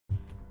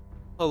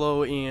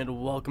Hello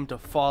and welcome to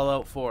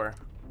Fallout 4.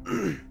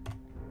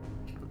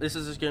 This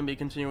is just going to be a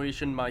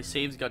continuation. My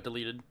saves got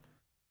deleted.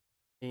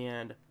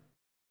 And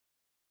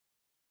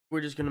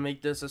we're just going to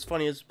make this as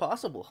funny as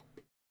possible.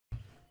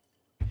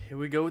 Here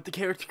we go with the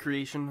character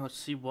creation. Let's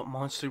see what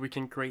monster we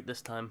can create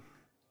this time.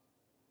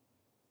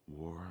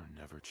 War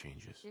never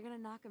changes. You're gonna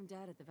knock him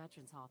dead at the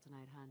Veterans Hall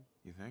tonight, hun.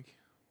 You think?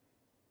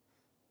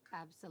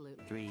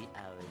 Absolutely. 3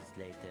 hours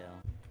later.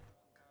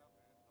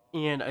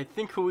 And I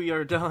think we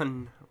are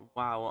done.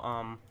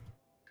 Wow,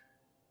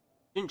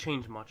 didn't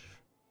change much.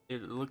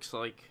 It looks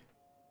like,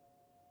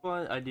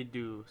 well, I did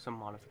do some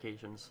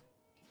modifications.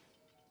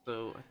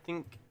 So I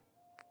think,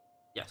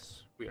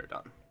 yes, we are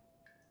done.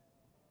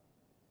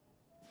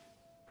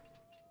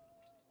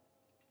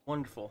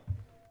 Wonderful.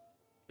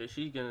 Okay,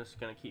 she's just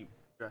gonna keep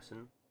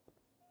dressing.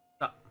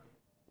 Stop.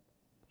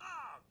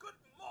 Good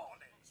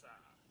morning, sir.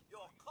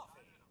 Your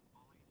coffee.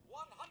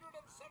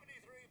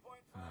 173.5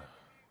 Fahrenheit.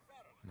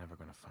 Never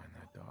gonna find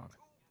that dog.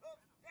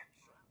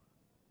 Perfection.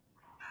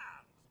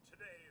 And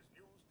today's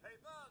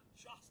newspaper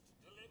just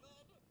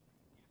delivered.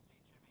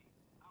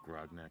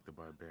 Grognak the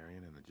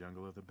Barbarian in the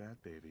Jungle of the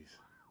Bat Babies.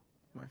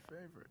 My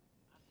favorite.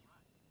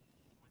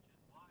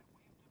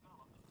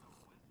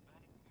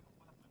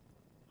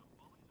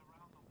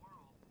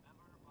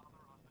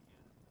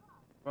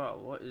 Bro,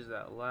 what is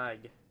that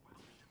lag?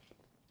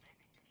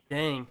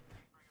 Dang.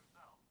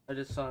 I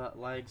just saw that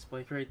lag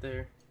spike right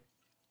there.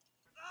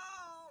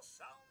 Oh,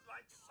 sounds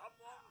like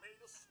someone made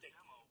a stick.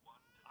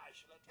 I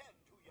shall attend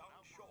to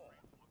young Shaun.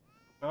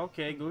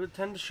 Okay, go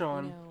attend to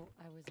Shaun. You know,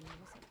 I was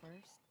nervous at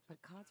first,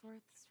 but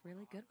Codsworth's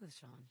really good with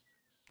Shaun.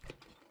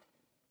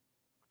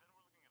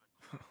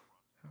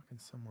 How can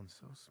someone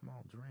so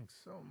small drink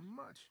so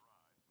much?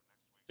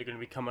 They're gonna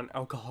become an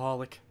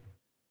alcoholic.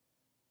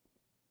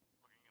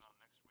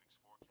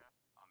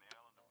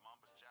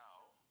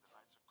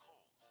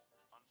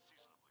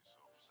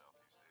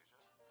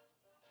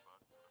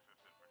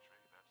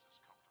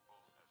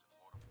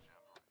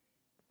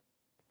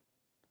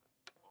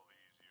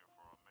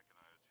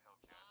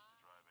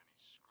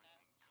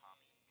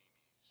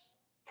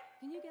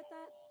 Can you get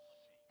that?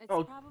 It's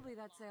Oh. probably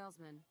that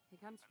salesman. He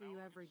comes for you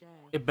every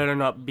day. It better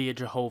not be a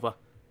Jehovah.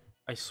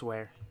 I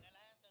swear.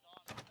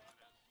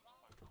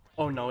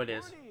 Oh no, it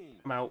is.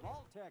 I'm out.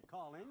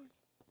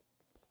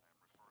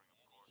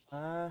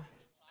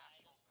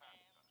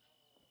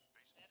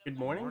 Good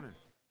morning?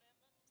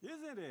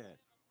 Isn't it?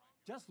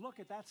 Just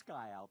look at that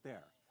sky out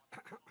there.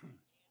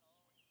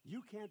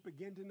 You can't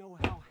begin to know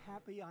how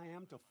happy I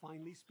am to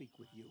finally speak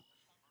with you.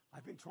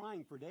 I've been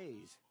trying for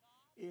days.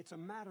 It's a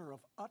matter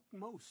of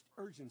utmost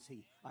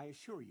urgency, I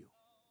assure you.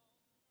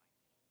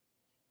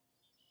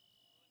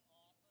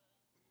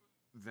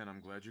 Then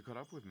I'm glad you caught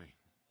up with me.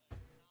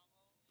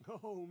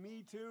 Oh,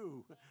 me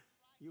too.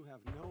 You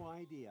have no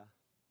idea.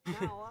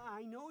 Now,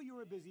 I know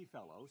you're a busy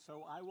fellow,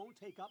 so I won't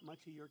take up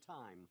much of your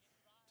time.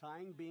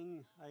 Time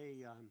being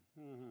a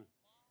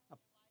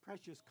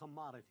precious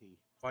commodity.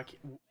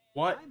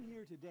 What? I'm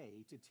here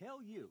today to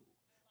tell you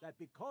that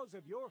because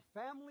of your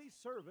family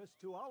service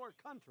to our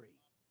country,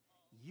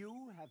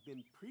 you have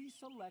been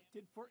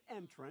pre-selected for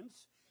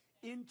entrance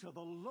into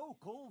the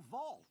local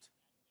vault.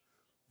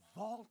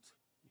 Vault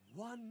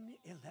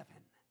 111.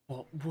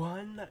 Well,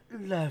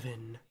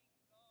 111.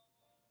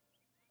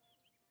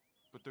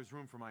 But there's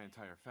room for my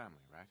entire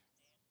family, right?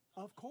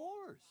 Of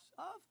course,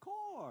 of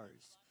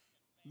course.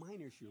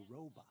 Minus your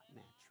robot,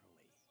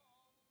 naturally.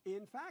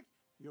 In fact,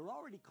 you're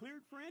already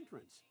cleared for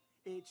entrance.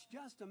 It's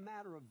just a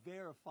matter of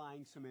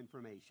verifying some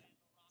information.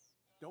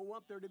 Don't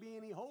want there to be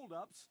any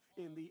holdups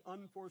in the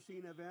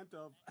unforeseen event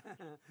of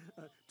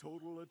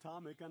total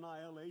atomic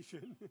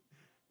annihilation.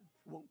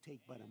 Won't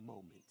take but a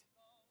moment.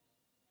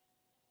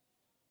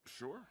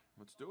 Sure,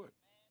 let's do it.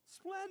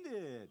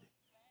 Splendid!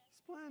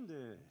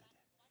 Splendid.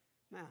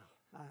 Now,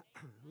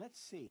 let's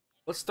see.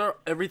 Let's start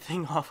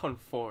everything off on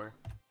 4.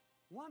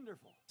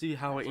 Wonderful. See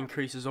how it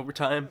increases over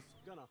time.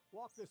 Just gonna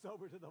walk this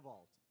over to the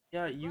vault.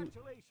 Yeah, you.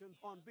 Congratulations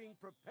on being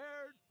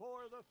prepared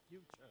for the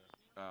future.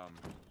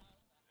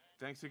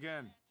 Thanks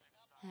again.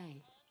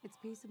 Hey, it's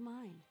peace of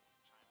mind.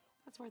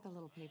 That's worth a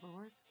little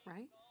paperwork,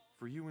 right?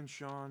 For you and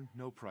Shaun,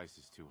 no price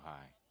is too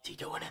high. What's he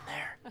doing in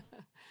there?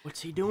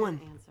 What's he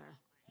doing? Answer.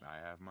 I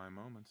have my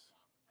moments.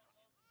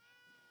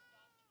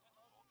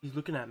 He's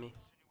looking at me.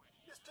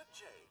 Mr.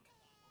 Jake,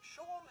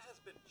 Shaun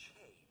has been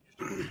changed,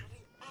 but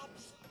he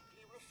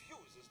absolutely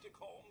refuses to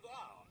calm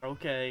down.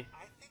 Okay.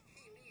 I think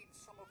he needs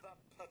some of that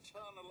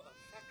paternal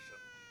affection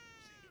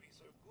you seem to be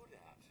so good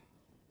at.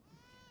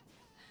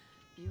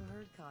 You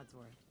heard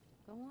Codsworth.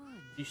 Go on.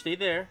 You stay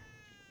there.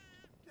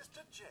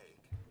 Mr.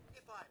 Jake,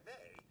 if I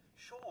may,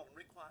 Shaun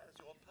requires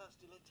your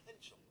personal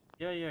attention.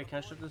 Yeah, can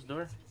I shut this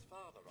door? He's his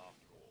father,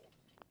 after all.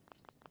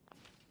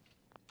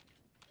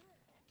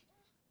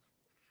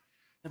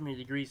 70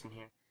 degrees in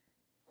here.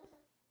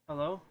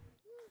 Hello?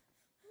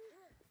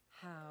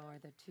 How are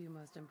the two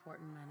most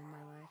important men in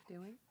my life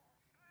doing?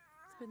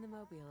 Spin the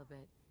mobile a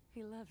bit.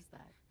 He loves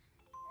that.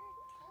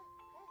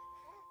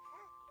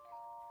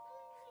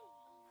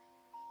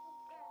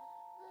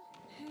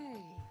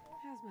 Hey,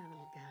 how's my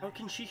little guy? How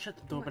can she shut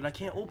the door, but I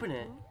can't open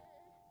it?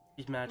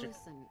 She's magic.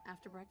 Listen,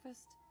 after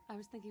breakfast, I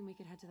was thinking we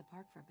could head to the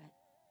park for a bit.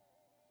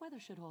 Weather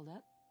should hold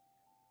up.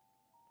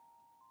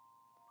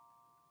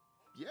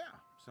 Yeah,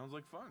 sounds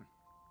like fun.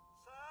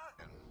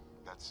 Sir?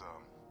 That's,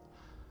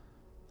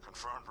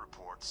 confirmed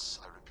reports,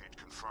 I repeat,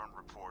 confirmed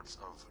reports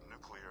of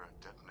nuclear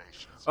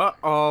detonations.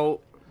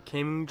 Uh-oh.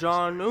 Kim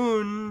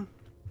Jong-un.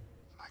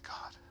 My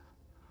God.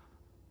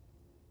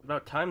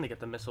 About time to get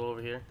the missile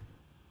over here.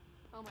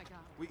 Oh my god.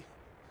 We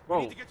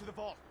Whoa. need to get to the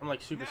vault. I'm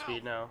like super Now.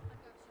 speed now.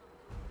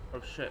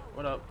 Oh shit,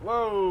 what up?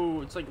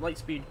 Whoa, it's like light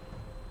speed.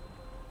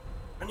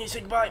 I need to say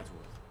goodbye.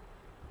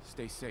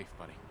 Stay safe,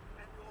 buddy.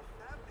 And your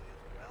family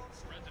as well,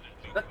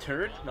 sir. Is that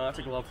turd? No, that's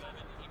a glove.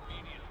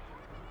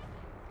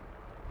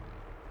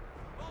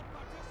 All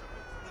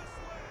participants this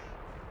way!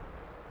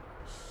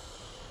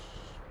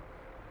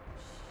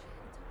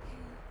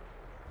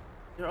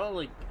 They're all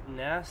like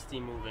nasty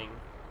moving.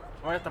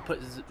 I might have to put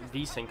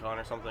V-Sync on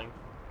or something.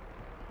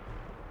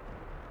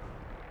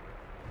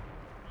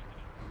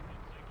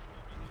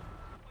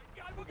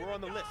 We're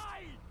on the list.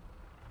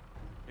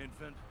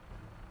 Infant,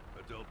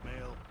 adult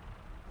male,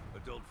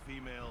 adult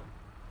female.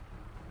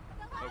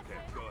 Okay,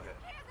 go ahead.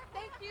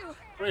 Thank you!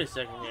 Wait a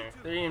second here.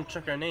 They didn't even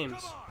check our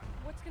names.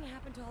 What's gonna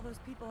happen to all those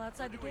people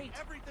outside the Doing gate?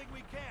 everything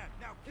we can.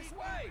 Now keep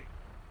way.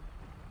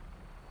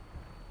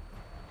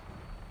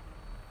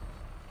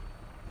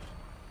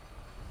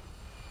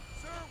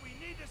 Sir, we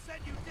need to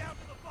send you down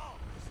to the vault.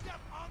 Step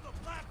on the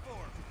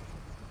platform.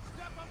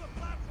 Step on the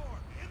platform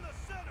in the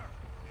center.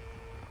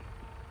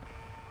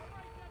 All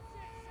right, that's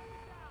it. Send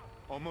it down.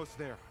 Almost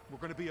there. We're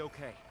gonna be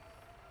okay.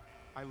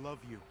 I love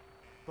you.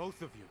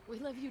 Both of you. We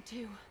love you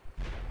too.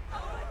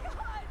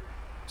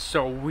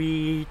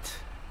 Sweet.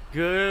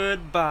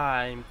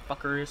 Goodbye,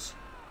 fuckers.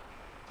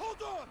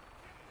 Hold on.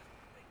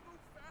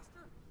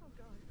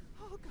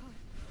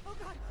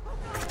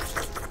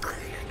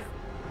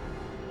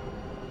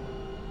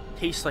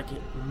 Tastes like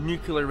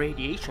nuclear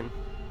radiation.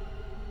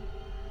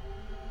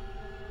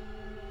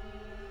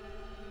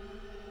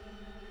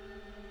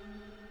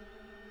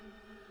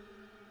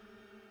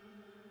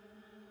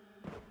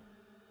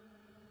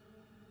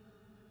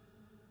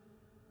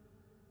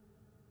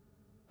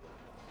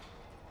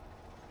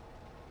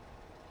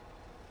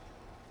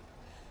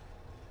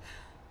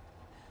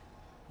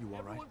 You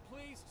all right? Everyone,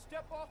 please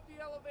step off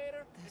the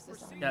elevator. This and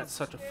is proceed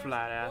That's up such a the stairs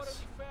flat in ass.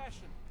 orderly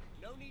fashion.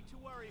 No need to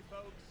worry,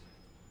 folks.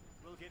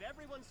 We'll get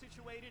everyone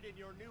situated in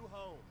your new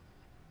home.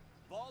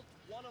 Vault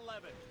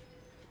 111.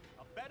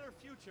 A better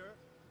future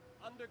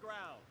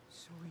underground.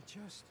 So we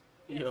just...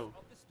 Yo,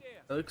 Up the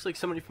stairs. that looks like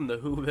somebody from the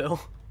Whoville.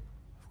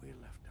 If we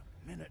left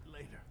a minute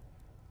later,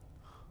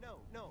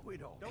 No,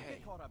 we'd all don't pay.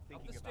 get caught up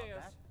thinking the about stairs.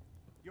 that.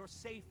 You're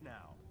safe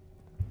now.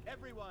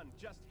 Everyone,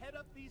 just head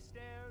up these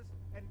stairs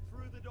and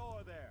through the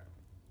door there.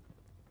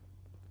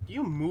 Do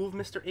you move,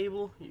 Mr.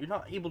 Abel? You're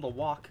not able to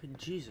walk.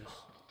 Jesus.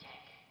 Tech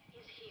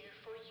is here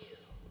for you.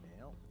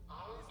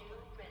 All new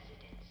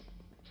residents,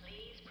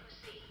 please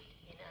proceed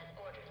in an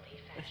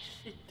orderly What's fashion.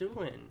 she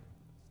doing?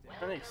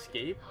 Trying to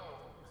escape?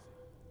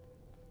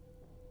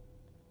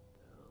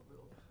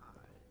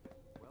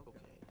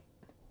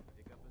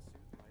 Pick up a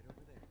suit right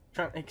over there.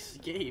 Trying to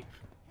escape.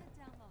 Head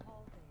down the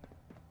hall there.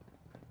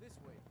 This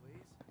way,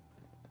 please.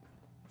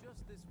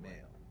 Just this way.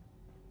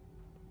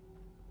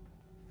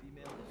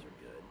 Female, these are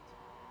good.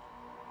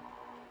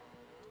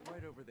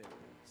 Right over there,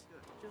 please.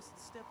 Just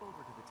step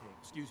over to the table.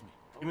 Excuse me.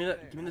 Give me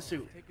that. Give me the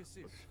suit. Take a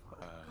seat.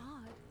 God.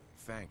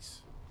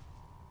 Thanks.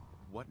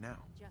 What now?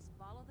 Just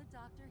follow the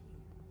doctor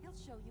here. He'll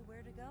show you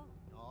where to go.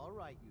 All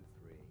right, you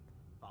three.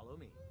 Follow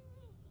me.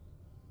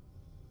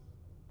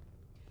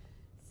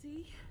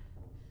 See?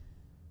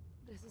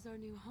 This is our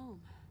new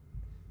home.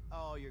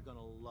 Oh, you're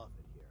gonna love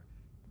it here.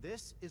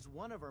 This is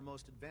one of our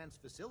most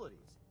advanced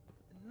facilities.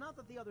 Not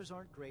that the others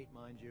aren't great,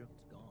 mind you.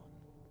 It's gone.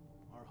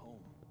 Our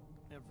home.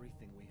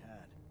 Everything we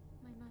had.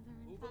 My mother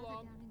and Move father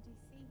along. down in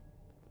D.C.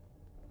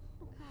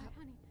 Oh God,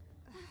 honey.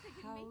 I don't think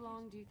we can How make it.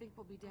 long do you think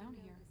we'll be down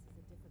here? This is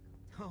a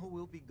difficult Oh,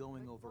 we'll be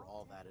going over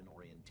all that in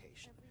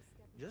orientation.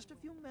 Just a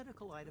few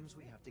medical items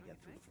we have to get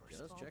through first.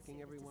 Just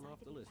checking everyone off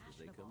the list as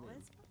they come in.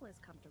 as well as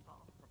comfortable.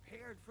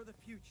 Prepared for the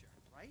future,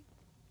 right?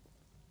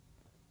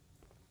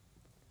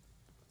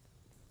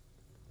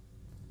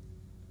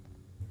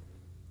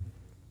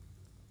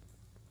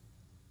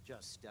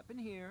 Just step in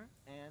here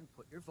and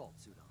put your vault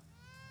suit on.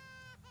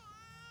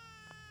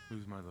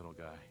 Who's my little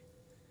guy?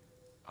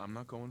 I'm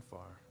not going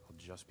far. I'll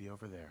just be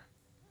over there.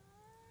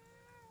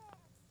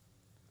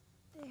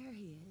 There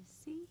he is.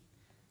 See?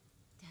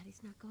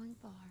 Daddy's not going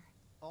far.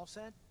 All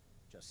set?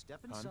 Just step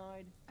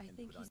inside I and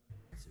think put on he's-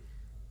 your suit.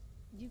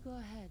 You go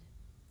ahead.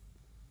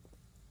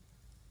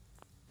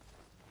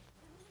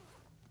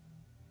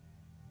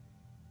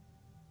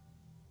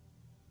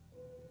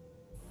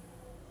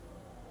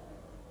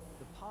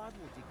 The pod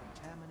will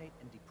decontaminate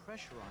and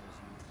depressurize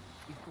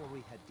you before we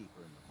head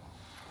deeper in the vault.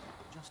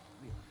 Just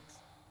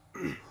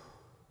relax.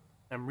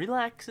 I'm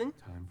relaxing.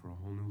 Time for a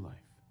whole new life.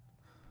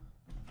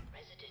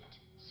 Resident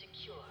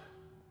secure.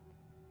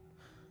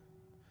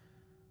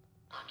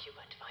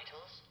 Occupant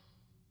vitals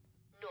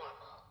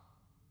Normal.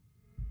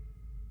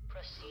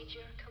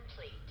 Procedure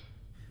complete.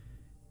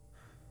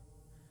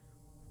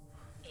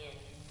 In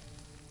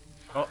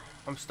Oh,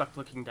 I'm stuck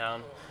looking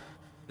down.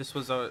 This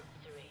was a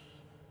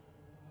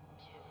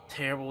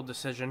terrible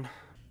decision.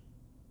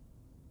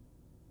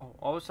 Oh,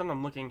 all of a sudden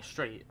I'm looking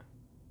straight.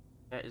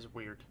 That is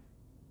weird.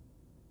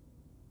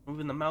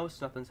 Moving the mouse,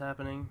 nothing's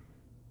happening.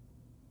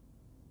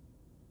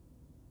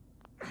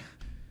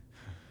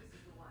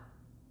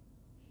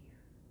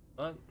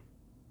 What?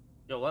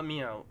 Yo, let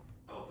me out.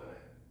 Open it.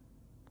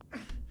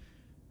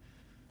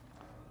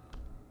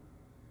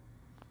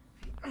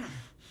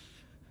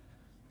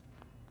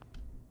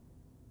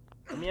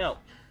 Let me out.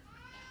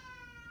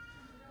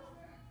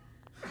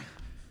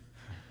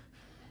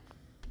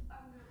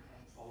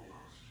 Almost.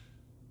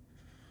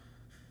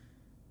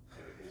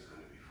 Everything's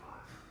gonna be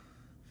fine.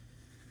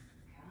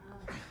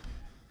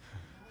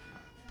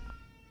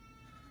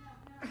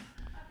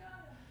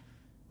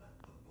 Let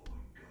the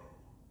boy go.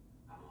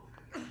 I'm only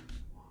gonna do this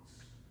once.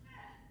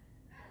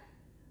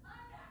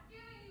 I'm not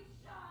giving you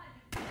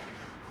Shaun!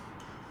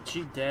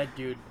 She dead,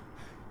 dude.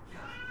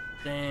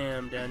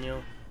 Damn,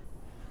 Daniel.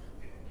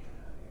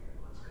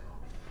 Let's go.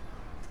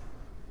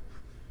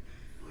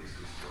 At least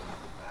we still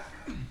have the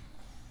backup.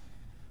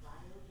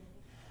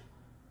 Cryogenic coma.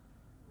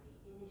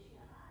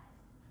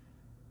 Reinitialize.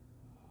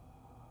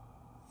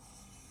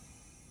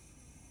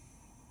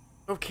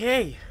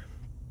 Okay.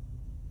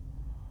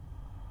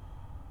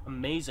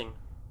 Amazing.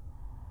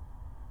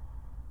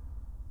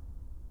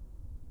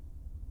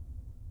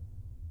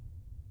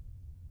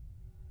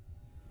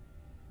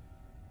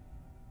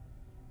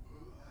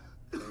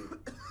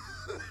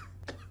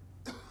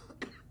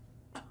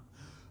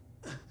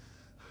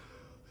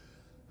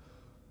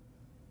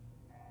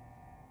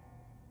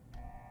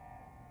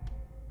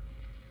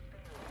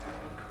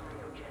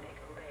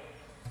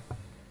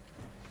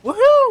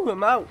 Woohoo!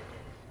 I'm out.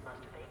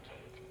 Must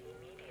vacate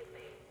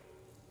immediately.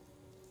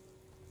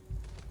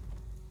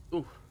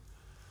 Ooh.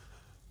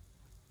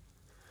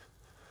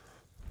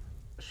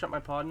 Shut my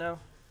pod now.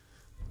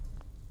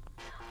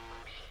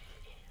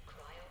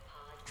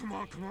 Come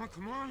on, come on,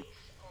 come on!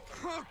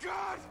 Oh,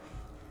 God!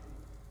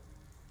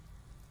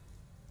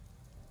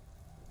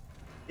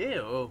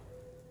 Ew.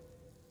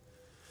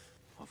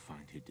 I'll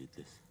find who did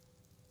this.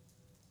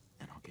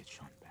 And I'll get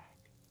Shaun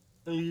back.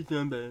 How you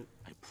doing, babe?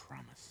 I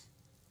promise.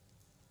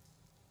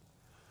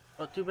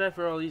 Oh, too bad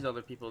for all these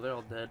other people. They're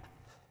all dead.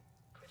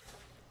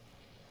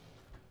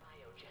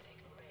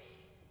 Cryogenic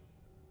array.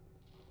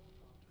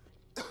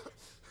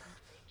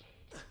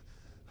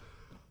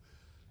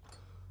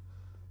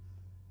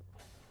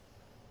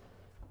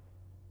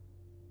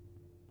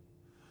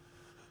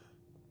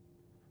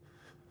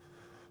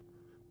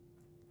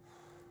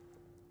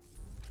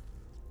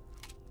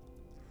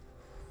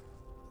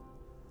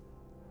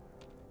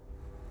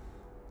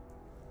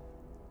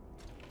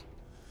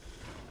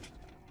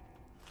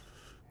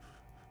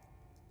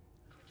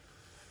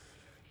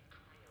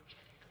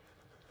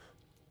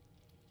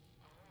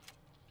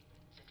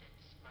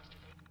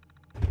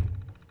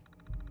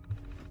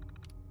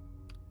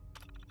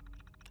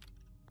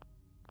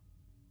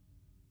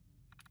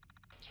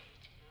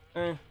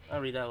 I'll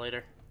read that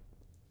later.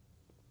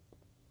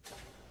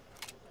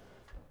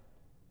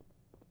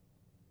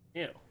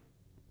 Ew.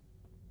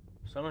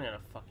 Someone got a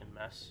fucking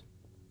mess.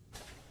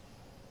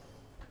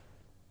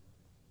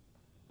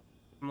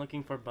 I'm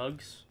looking for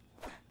bugs.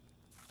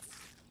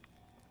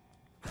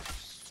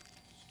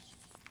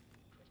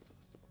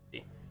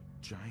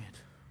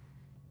 Giant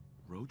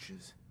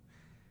roaches?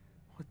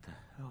 What the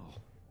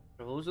hell?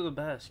 Those are the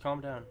best.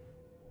 Calm down.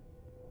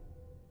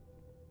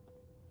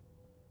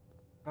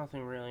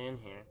 Nothing really in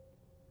here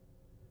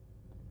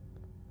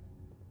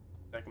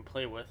that I can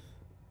play with,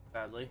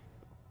 sadly.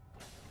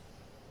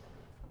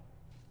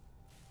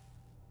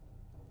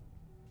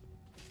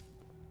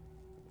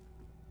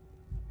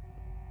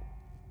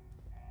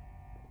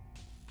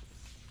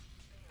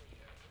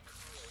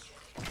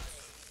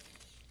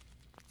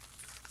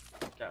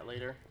 That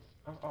later.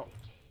 Oh.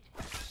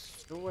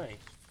 Go away.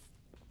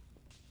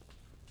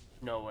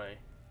 No way.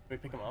 Can we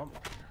pick him up?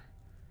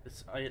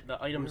 The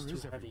item is too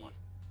heavy.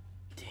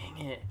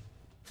 Dang it.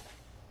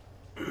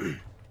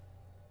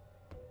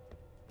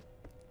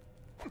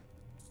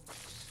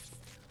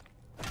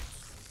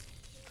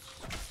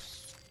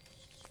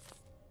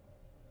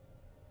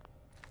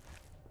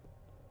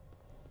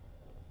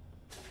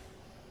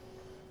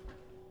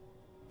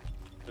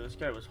 So this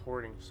guy was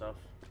hoarding stuff.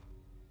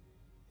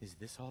 Is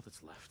this all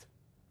that's left?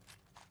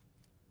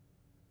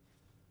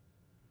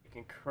 I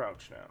can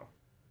crouch now.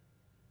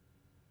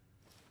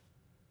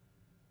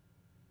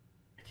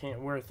 I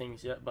can't wear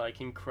things yet, but I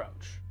can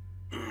crouch.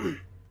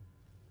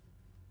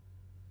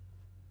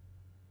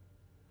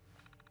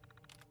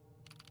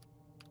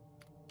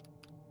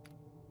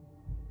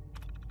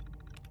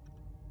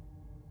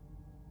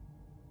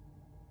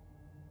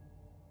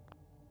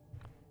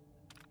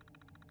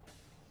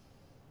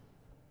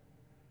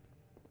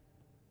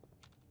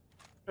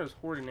 There's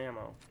hoarding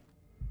ammo.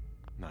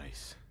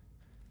 Nice.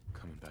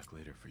 Coming back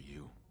later for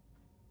you.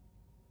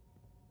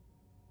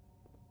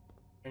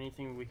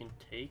 anything we can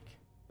take?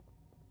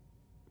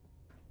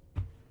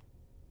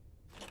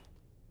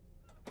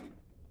 Is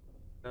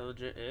that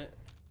legit it?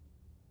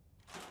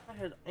 I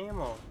had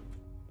ammo.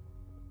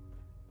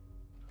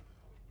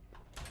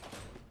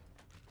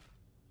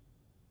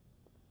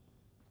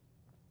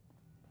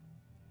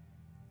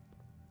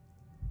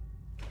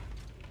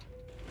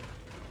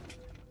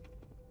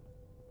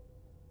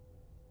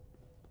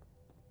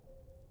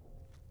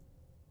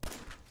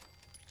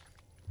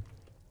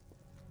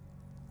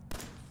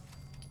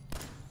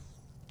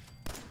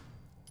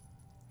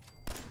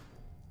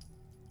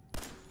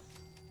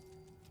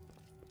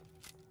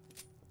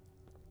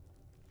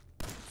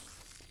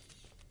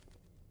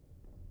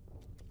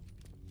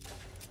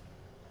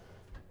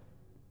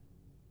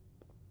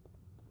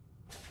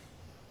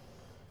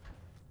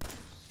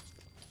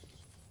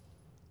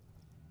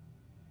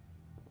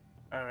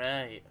 All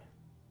right.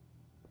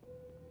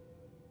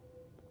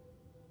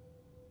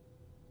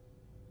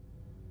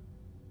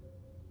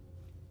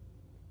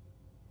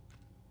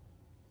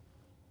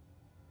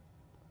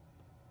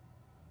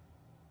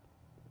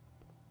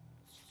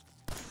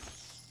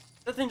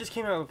 That thing just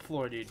came out of the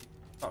floor, dude.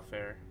 Not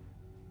fair.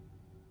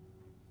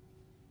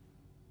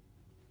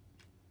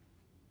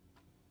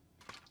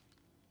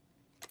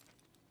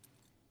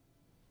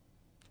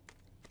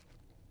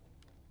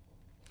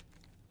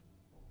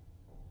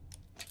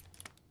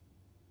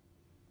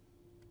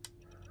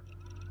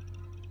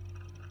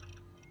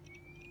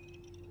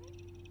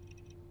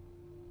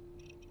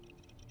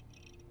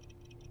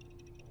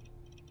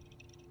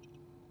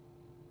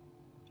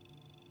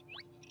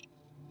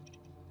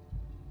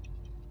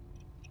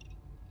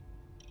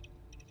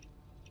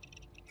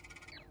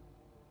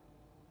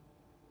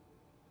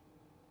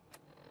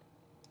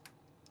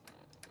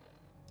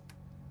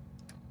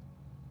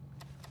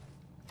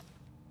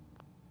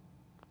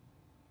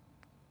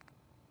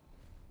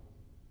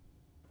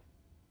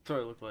 That's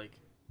what it looked like.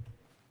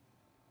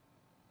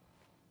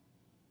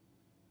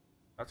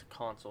 That's a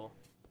console.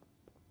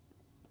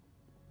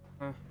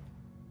 Huh.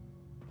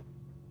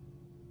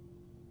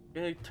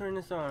 Yeah, turn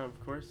this on,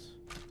 of course.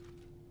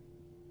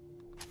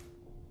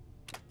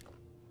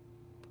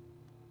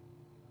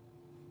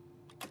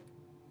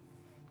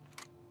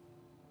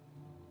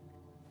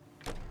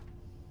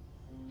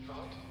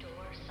 Vault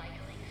door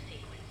cycling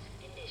sequence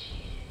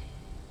initiated.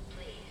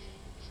 Please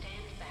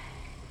stand back.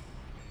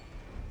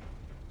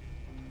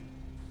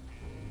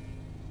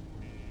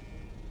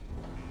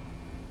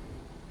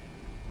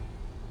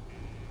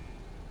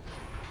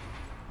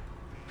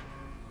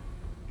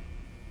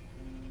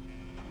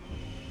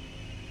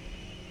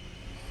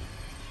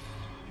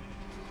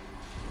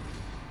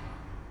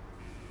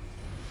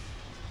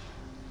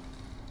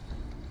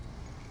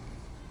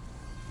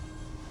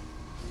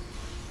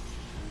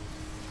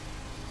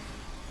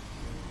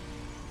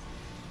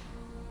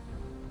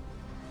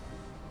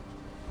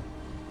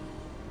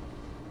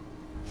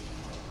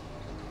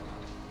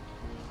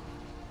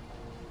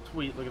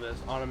 Sweet, look at this.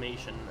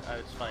 Automation at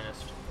its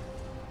finest.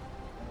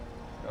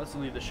 Let's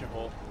leave this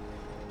shithole.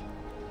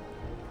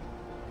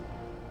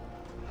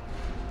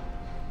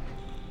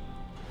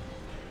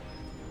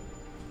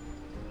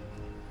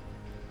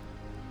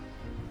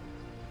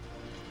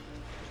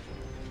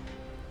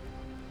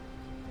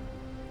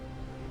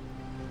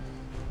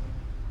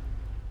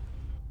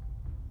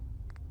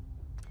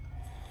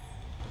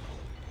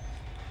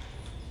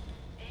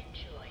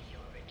 Enjoy your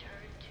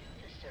return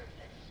to the surface.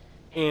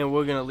 And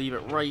we're gonna leave it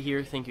right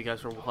here. Thank you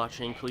guys for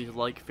watching. Please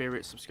like,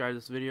 favorite, subscribe to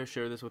this video,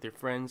 share this with your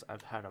friends.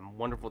 I've had a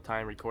wonderful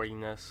time recording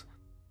this,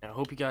 and I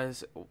hope you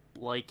guys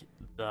like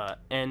the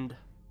end,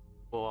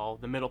 well,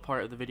 the middle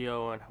part of the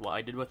video and what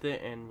I did with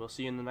it, and we'll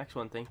see you in the next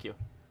one. Thank you.